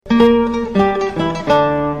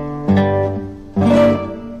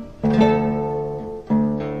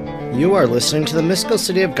listening to the Mystical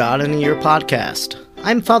City of God in a Year podcast.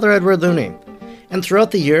 I'm Father Edward Looney, and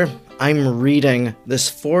throughout the year, I'm reading this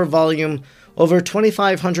 4-volume, over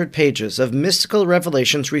 2,500 pages of mystical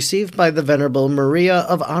revelations received by the Venerable Maria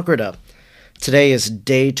of Agreda. Today is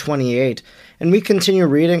day 28, and we continue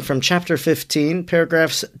reading from chapter 15,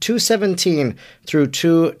 paragraphs 217 through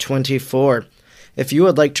 224. If you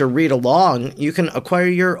would like to read along, you can acquire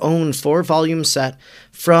your own 4-volume set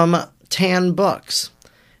from Tan Books.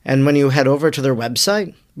 And when you head over to their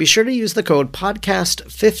website, be sure to use the code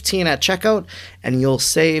podcast15 at checkout, and you'll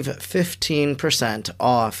save 15%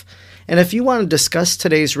 off. And if you want to discuss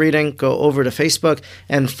today's reading, go over to Facebook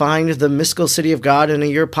and find the Mystical City of God in a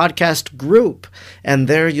Year podcast group. And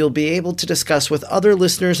there you'll be able to discuss with other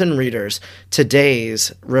listeners and readers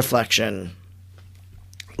today's reflection.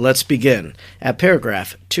 Let's begin at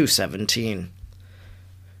paragraph 217.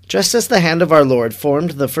 Just as the hand of our Lord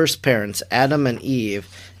formed the first parents, Adam and Eve,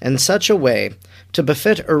 in such a way to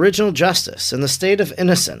befit original justice in the state of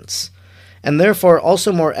innocence, and therefore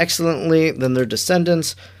also more excellently than their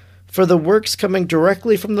descendants, for the works coming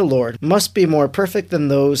directly from the Lord must be more perfect than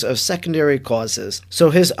those of secondary causes. So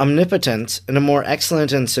his omnipotence, in a more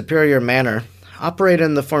excellent and superior manner, operated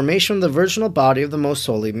in the formation of the virginal body of the Most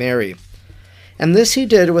Holy Mary. And this he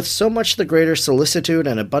did with so much the greater solicitude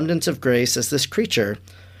and abundance of grace as this creature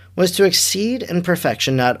was to exceed in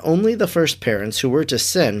perfection not only the first parents who were to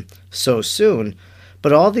sin so soon,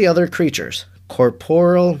 but all the other creatures,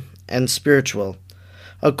 corporeal and spiritual.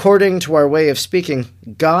 According to our way of speaking,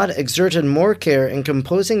 God exerted more care in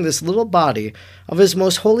composing this little body of his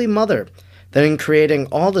most holy mother than in creating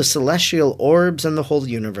all the celestial orbs and the whole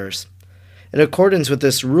universe. In accordance with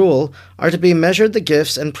this rule are to be measured the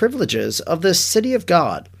gifts and privileges of this city of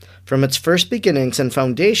God, from its first beginnings and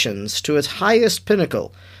foundations to its highest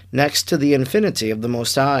pinnacle, next to the infinity of the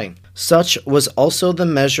Most High. Such was also the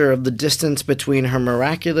measure of the distance between her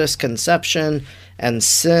miraculous conception and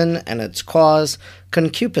sin and its cause,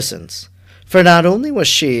 concupiscence. For not only was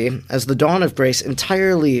she, as the dawn of grace,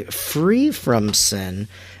 entirely free from sin,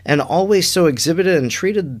 and always so exhibited and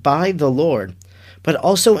treated by the Lord, but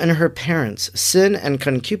also in her parents, sin and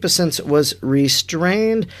concupiscence was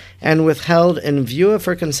restrained and withheld in view of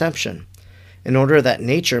her conception, in order that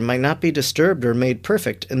nature might not be disturbed or made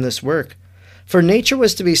perfect in this work. For nature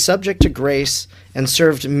was to be subject to grace and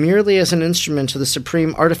served merely as an instrument to the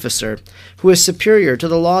Supreme Artificer, who is superior to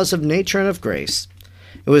the laws of nature and of grace.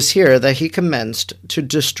 It was here that he commenced to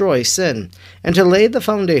destroy sin, and to lay the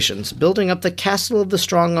foundations, building up the castle of the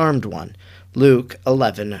strong-armed one, Luke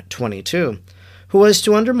 11:22, who was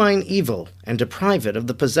to undermine evil and deprive it of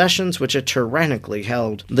the possessions which it tyrannically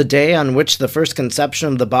held. The day on which the first conception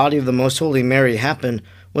of the body of the Most Holy Mary happened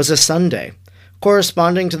was a Sunday,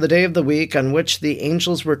 corresponding to the day of the week on which the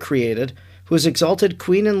angels were created, whose exalted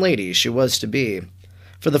queen and lady she was to be.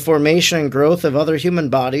 For the formation and growth of other human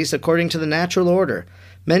bodies according to the natural order,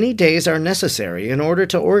 many days are necessary in order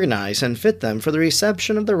to organize and fit them for the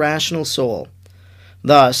reception of the rational soul.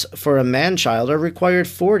 Thus, for a man-child are required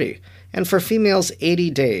 40, and for females 80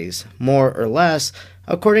 days, more or less,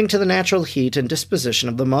 according to the natural heat and disposition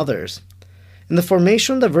of the mothers. In the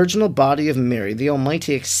formation of the virginal body of Mary, the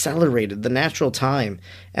Almighty accelerated the natural time,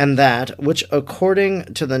 and that which,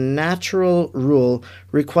 according to the natural rule,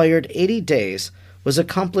 required 80 days, was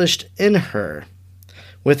accomplished in her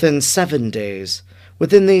within 7 days.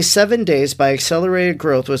 Within these 7 days, by accelerated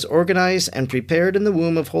growth, was organized and prepared in the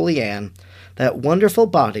womb of Holy Anne that wonderful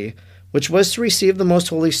body, which was to receive the most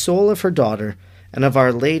holy soul of her daughter, and of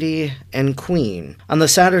Our Lady and Queen. On the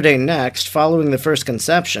Saturday next, following the first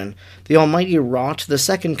conception, the Almighty wrought the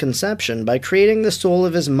second conception by creating the soul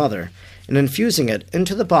of his mother, and infusing it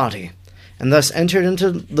into the body, and thus entered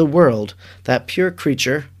into the world that pure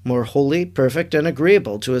creature, more holy, perfect, and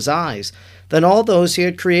agreeable to his eyes than all those he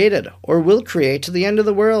had created, or will create to the end of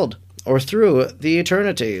the world, or through the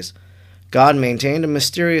eternities. God maintained a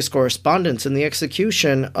mysterious correspondence in the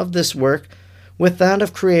execution of this work with that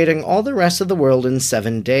of creating all the rest of the world in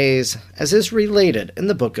 7 days, as is related in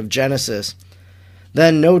the book of Genesis.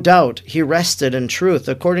 Then, no doubt, he rested in truth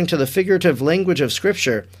according to the figurative language of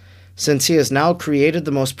Scripture, since he has now created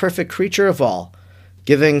the most perfect creature of all,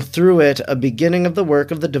 giving through it a beginning of the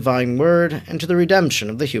work of the divine Word and to the redemption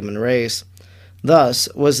of the human race. Thus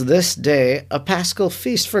was this day a paschal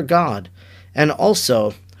feast for God, and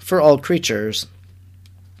also for all creatures.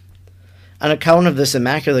 On account of this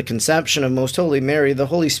immaculate conception of Most Holy Mary, the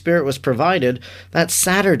Holy Spirit was provided that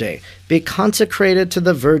Saturday be consecrated to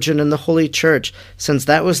the Virgin in the Holy Church, since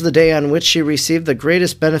that was the day on which she received the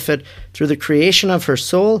greatest benefit through the creation of her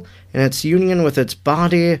soul and its union with its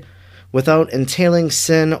body, without entailing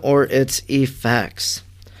sin or its effects.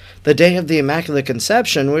 The day of the Immaculate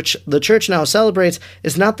Conception, which the Church now celebrates,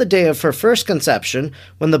 is not the day of her first conception,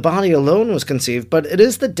 when the body alone was conceived, but it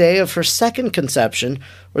is the day of her second conception,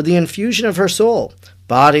 or the infusion of her soul.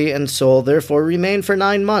 Body and soul therefore remain for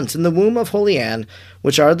 9 months in the womb of Holy Anne,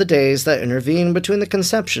 which are the days that intervene between the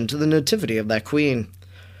conception to the nativity of that queen.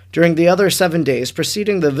 During the other 7 days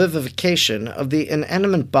preceding the vivification of the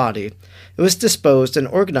inanimate body, it was disposed and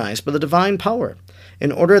organized by the divine power,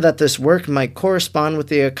 in order that this work might correspond with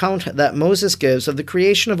the account that Moses gives of the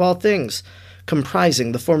creation of all things,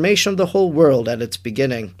 comprising the formation of the whole world at its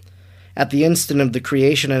beginning. At the instant of the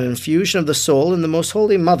creation and infusion of the soul in the Most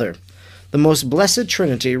Holy Mother, the Most Blessed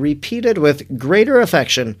Trinity repeated with greater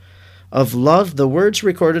affection of love the words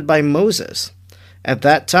recorded by Moses at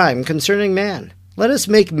that time concerning man. Let us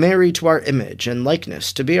make Mary to our image and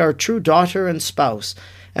likeness, to be our true daughter and spouse,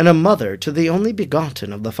 and a mother to the only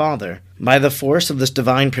begotten of the Father. By the force of this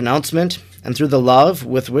divine pronouncement, and through the love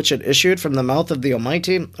with which it issued from the mouth of the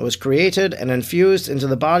Almighty, it was created and infused into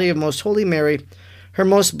the body of Most Holy Mary, her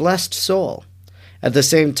most blessed soul. At the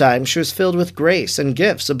same time she was filled with grace and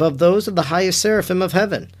gifts above those of the highest seraphim of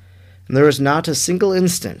heaven, and there was not a single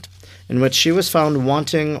instant in which she was found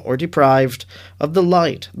wanting or deprived of the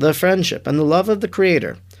light, the friendship, and the love of the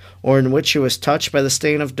Creator, or in which she was touched by the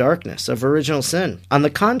stain of darkness of original sin. On the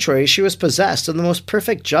contrary, she was possessed of the most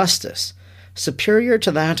perfect justice, superior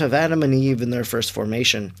to that of Adam and Eve in their first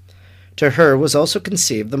formation. To her was also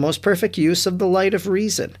conceived the most perfect use of the light of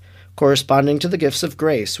reason, corresponding to the gifts of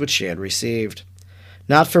grace which she had received.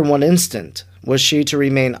 Not for 1 instant was she to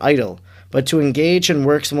remain idle, but to engage in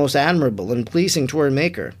works most admirable and pleasing to her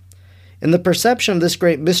Maker. In the perception of this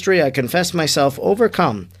great mystery I confess myself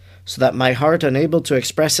overcome, so that my heart, unable to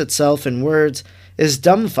express itself in words, is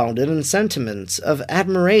dumbfounded in sentiments of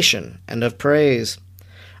admiration and of praise.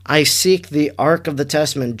 I seek the Ark of the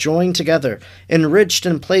Testament joined together, enriched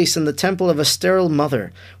and placed in the temple of a sterile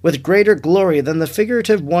mother, with greater glory than the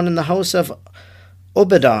figurative one in the house of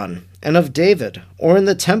Obedon and of David, or in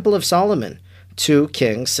the temple of Solomon. 2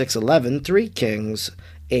 Kings 6:11, 3 Kings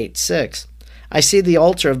 8:6. I see the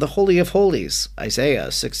altar of the Holy of Holies, Isaiah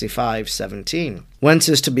 65:17, whence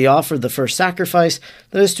is to be offered the first sacrifice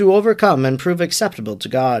that is to overcome and prove acceptable to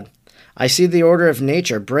God. I see the order of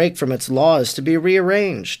nature break from its laws to be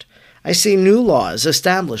rearranged. I see new laws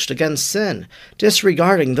established against sin,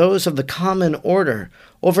 disregarding those of the common order,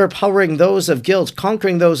 overpowering those of guilt,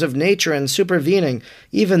 conquering those of nature, and supervening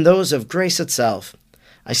even those of grace itself.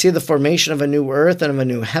 I see the formation of a new earth and of a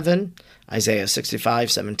new heaven, Isaiah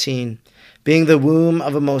 65:17, being the womb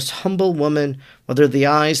of a most humble woman, whither the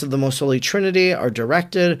eyes of the Most Holy Trinity are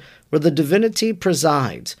directed, where the divinity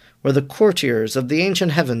presides, where the courtiers of the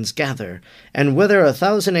ancient heavens gather, and whither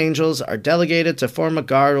 1,000 angels are delegated to form a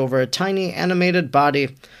guard over a tiny animated body,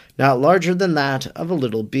 not larger than that of a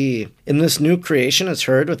little bee. In this new creation is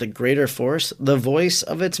heard with a greater force the voice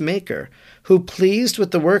of its Maker, who, pleased with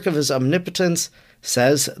the work of his omnipotence,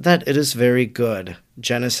 says that it is very good.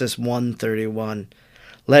 Genesis 1:31.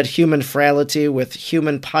 Let human frailty with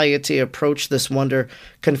human piety approach this wonder,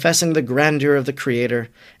 confessing the grandeur of the Creator,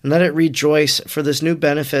 and let it rejoice for this new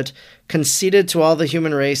benefit conceded to all the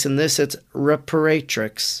human race in this its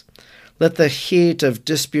reparatrix. Let the heat of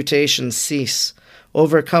disputation cease,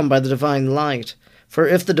 overcome by the divine light. For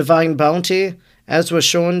if the divine bounty, as was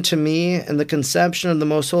shown to me in the conception of the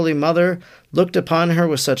Most Holy Mother, looked upon her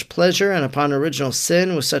with such pleasure, and upon original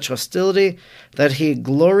sin with such hostility, that he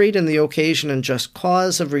gloried in the occasion and just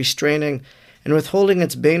cause of restraining and withholding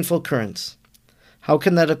its baneful currents, how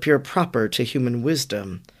can that appear proper to human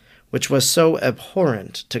wisdom, which was so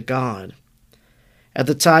abhorrent to God? At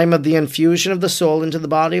the time of the infusion of the soul into the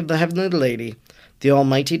body of the Heavenly Lady, the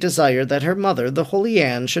Almighty desired that her mother, the Holy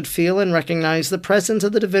Anne, should feel and recognize the presence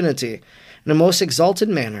of the divinity in a most exalted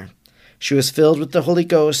manner. She was filled with the Holy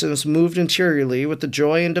Ghost and was moved interiorly with the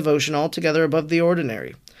joy and devotion altogether above the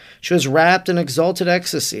ordinary. She was wrapped in exalted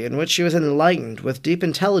ecstasy, in which she was enlightened with deep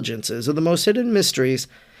intelligences of the most hidden mysteries,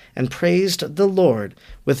 and praised the Lord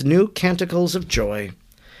with new canticles of joy.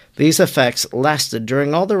 These effects lasted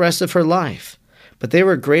during all the rest of her life, but they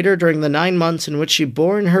were greater during the 9 months in which she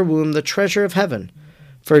bore in her womb the treasure of heaven.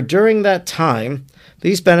 For during that time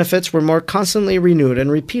these benefits were more constantly renewed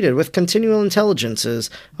and repeated with continual intelligences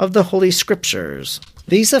of the Holy Scriptures.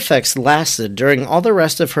 These effects lasted during all the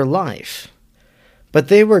rest of her life, but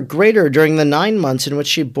they were greater during the 9 months in which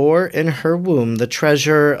she bore in her womb the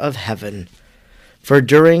treasure of heaven. For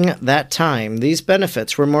during that time these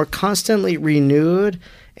benefits were more constantly renewed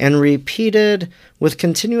and repeated with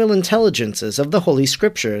continual intelligences of the Holy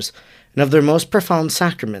Scriptures and of their most profound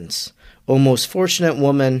sacraments. O most fortunate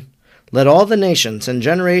woman, Let all the nations and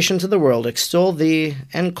generations of the world extol thee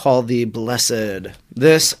and call thee blessed.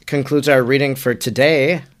 This concludes our reading for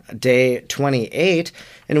today, day 28,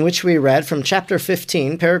 in which we read from chapter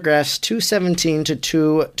 15, paragraphs 217 to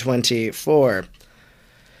 224.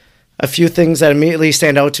 A few things that immediately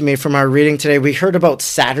stand out to me from our reading today. We heard about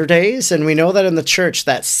Saturdays, and we know that in the church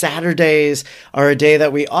that Saturdays are a day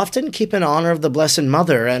that we often keep in honor of the Blessed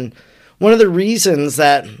Mother. And one of the reasons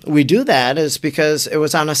that we do that is because it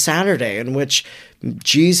was on a Saturday in which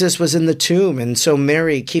Jesus was in the tomb, and so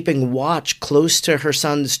Mary keeping watch close to her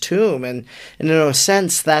son's tomb. And in a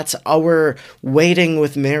sense, that's our waiting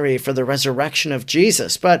with Mary for the resurrection of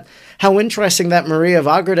Jesus. But how interesting that Maria of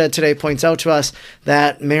Agreda today points out to us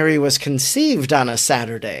that Mary was conceived on a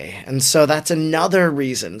Saturday. And so that's another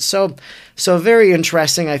reason. So very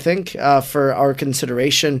interesting, I think, for our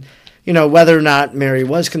consideration. Whether or not Mary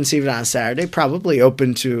was conceived on a Saturday, probably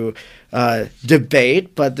open to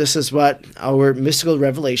debate, but this is what our mystical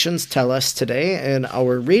revelations tell us today in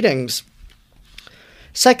our readings.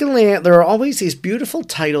 Secondly, there are always these beautiful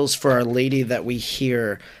titles for Our Lady that we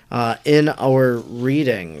hear in our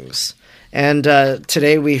readings. And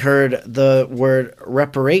today we heard the word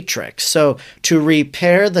reparatrix. So to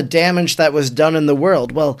repair the damage that was done in the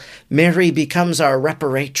world, well, Mary becomes our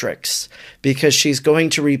reparatrix because she's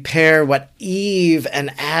going to repair what Eve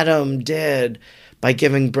and Adam did by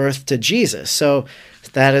giving birth to Jesus. So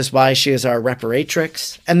that is why she is our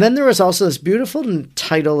reparatrix. And then there was also this beautiful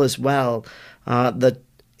title as well,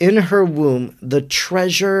 in her womb, the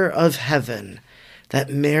treasure of heaven. That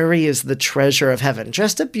Mary is the treasure of heaven.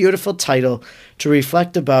 Just a beautiful title to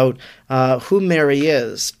reflect about who Mary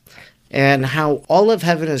is and how all of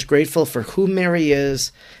heaven is grateful for who Mary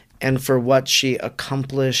is and for what she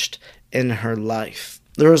accomplished in her life.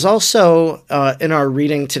 There is also, in our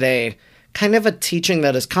reading today, kind of a teaching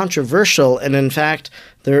that is controversial, and in fact,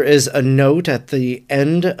 there is a note at the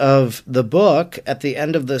end of the book, at the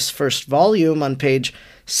end of this first volume on page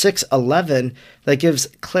 611, that gives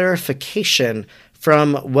clarification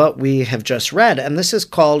from what we have just read. And this is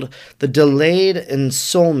called the delayed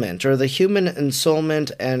ensoulment, or the human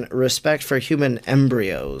ensoulment and respect for human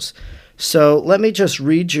embryos. So let me just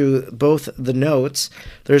read you both the notes.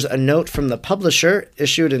 There's a note from the publisher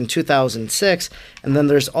issued in 2006, and then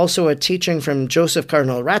there's also a teaching from Joseph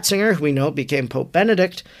Cardinal Ratzinger, who we know became Pope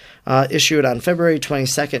Benedict, issued on February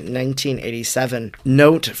 22nd, 1987.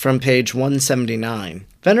 Note from page 179.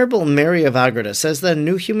 Venerable Mary of Agreda says that a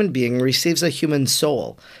new human being receives a human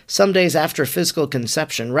soul some days after physical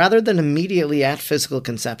conception, rather than immediately at physical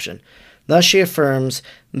conception. Thus she affirms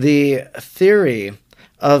the theory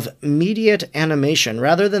of mediate animation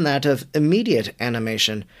rather than that of immediate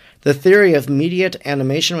animation. The theory of mediate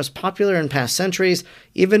animation was popular in past centuries,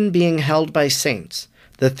 even being held by saints.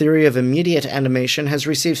 The theory of immediate animation has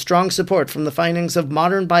received strong support from the findings of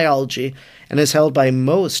modern biology and is held by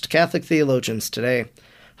most Catholic theologians today.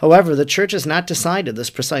 However, the Church has not decided this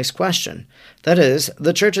precise question. That is,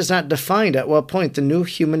 the Church has not defined at what point the new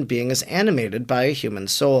human being is animated by a human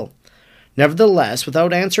soul. Nevertheless,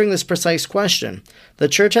 without answering this precise question, the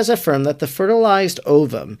Church has affirmed that the fertilized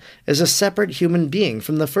ovum is a separate human being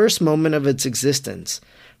from the first moment of its existence,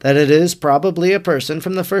 that it is probably a person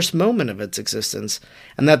from the first moment of its existence,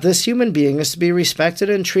 and that this human being is to be respected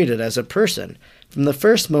and treated as a person from the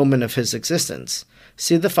first moment of his existence.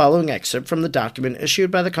 See the following excerpt from the document issued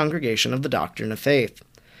by the Congregation of the Doctrine of Faith.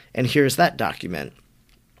 And here's that document.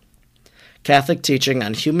 Catholic teaching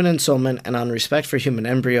on human ensoulment and on respect for human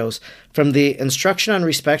embryos, from the Instruction on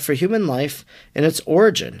Respect for Human Life in its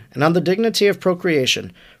origin and on the dignity of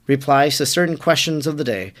procreation, replies to certain questions of the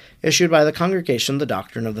day, issued by the Congregation of the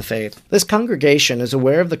Doctrine of the Faith. This congregation is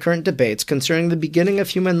aware of the current debates concerning the beginning of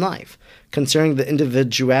human life, concerning the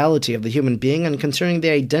individuality of the human being, and concerning the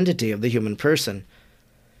identity of the human person.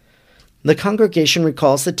 The congregation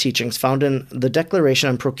recalls the teachings found in the Declaration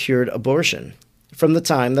on Procured Abortion. From the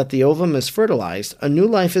time that the ovum is fertilized, a new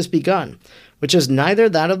life is begun, which is neither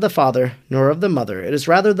that of the father nor of the mother. It is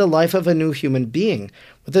rather the life of a new human being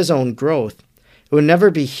with his own growth. It would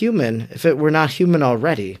never be human if it were not human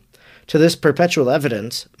already. To this perpetual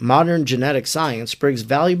evidence, modern genetic science brings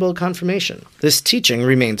valuable confirmation. This teaching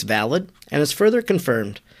remains valid and is further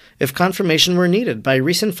confirmed, if confirmation were needed, by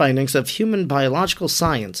recent findings of human biological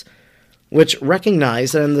science, which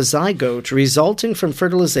recognize that in the zygote resulting from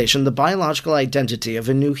fertilization, the biological identity of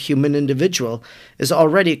a new human individual is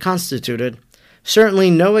already constituted. Certainly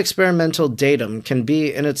no experimental datum can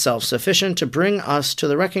be in itself sufficient to bring us to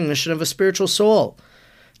the recognition of a spiritual soul.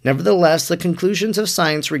 Nevertheless, the conclusions of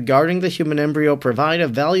science regarding the human embryo provide a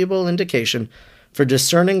valuable indication for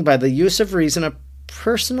discerning by the use of reason a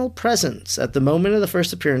personal presence at the moment of the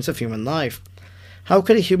first appearance of human life. How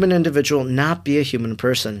could a human individual not be a human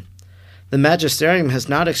person? The magisterium has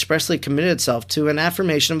not expressly committed itself to an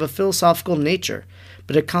affirmation of a philosophical nature,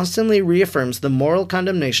 but it constantly reaffirms the moral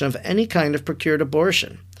condemnation of any kind of procured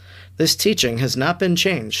abortion. This teaching has not been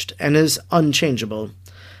changed and is unchangeable.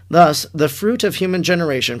 Thus, the fruit of human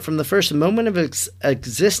generation from the first moment of its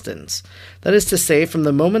existence, that is to say, from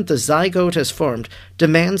the moment the zygote has formed,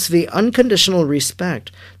 demands the unconditional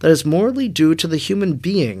respect that is morally due to the human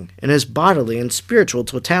being in his bodily and spiritual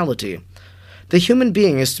totality. The human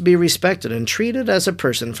being is to be respected and treated as a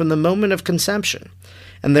person from the moment of conception,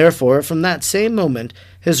 and therefore from that same moment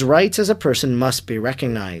his rights as a person must be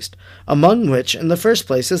recognized, among which in the first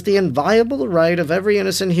place is the inviolable right of every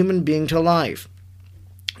innocent human being to life.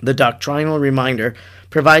 The doctrinal reminder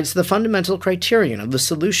provides the fundamental criterion of the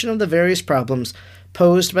solution of the various problems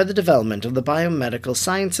posed by the development of the biomedical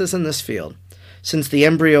sciences in this field. Since the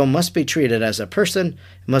embryo must be treated as a person,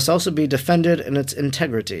 it must also be defended in its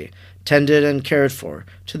integrity, tended and cared for,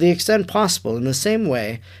 to the extent possible in the same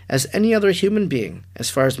way as any other human being, as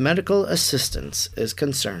far as medical assistance is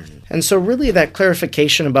concerned. And so really that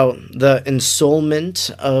clarification about the ensoulment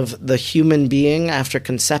of the human being after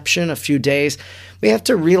conception, a few days, we have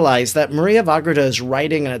to realize that Maria of Agreda is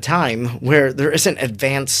writing in a time where there isn't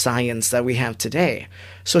advanced science that we have today.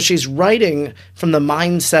 So she's writing from the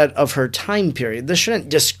mindset of her time period. This shouldn't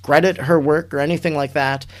discredit her work or anything like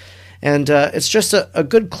that. And it's just a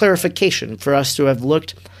good clarification for us to have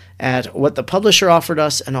looked at what the publisher offered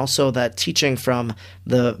us and also that teaching from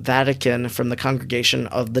the Vatican, from the Congregation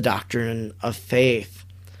of the Doctrine of Faith.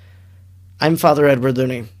 I'm Father Edward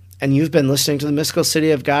Looney, and you've been listening to the Mystical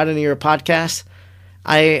City of God in a Year podcast.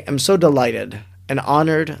 I am so delighted and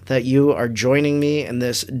honored that you are joining me in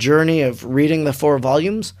this journey of reading the 4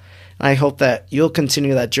 volumes. And I hope that you'll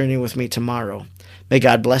continue that journey with me tomorrow. May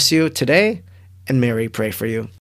God bless you today, and Mary pray for you.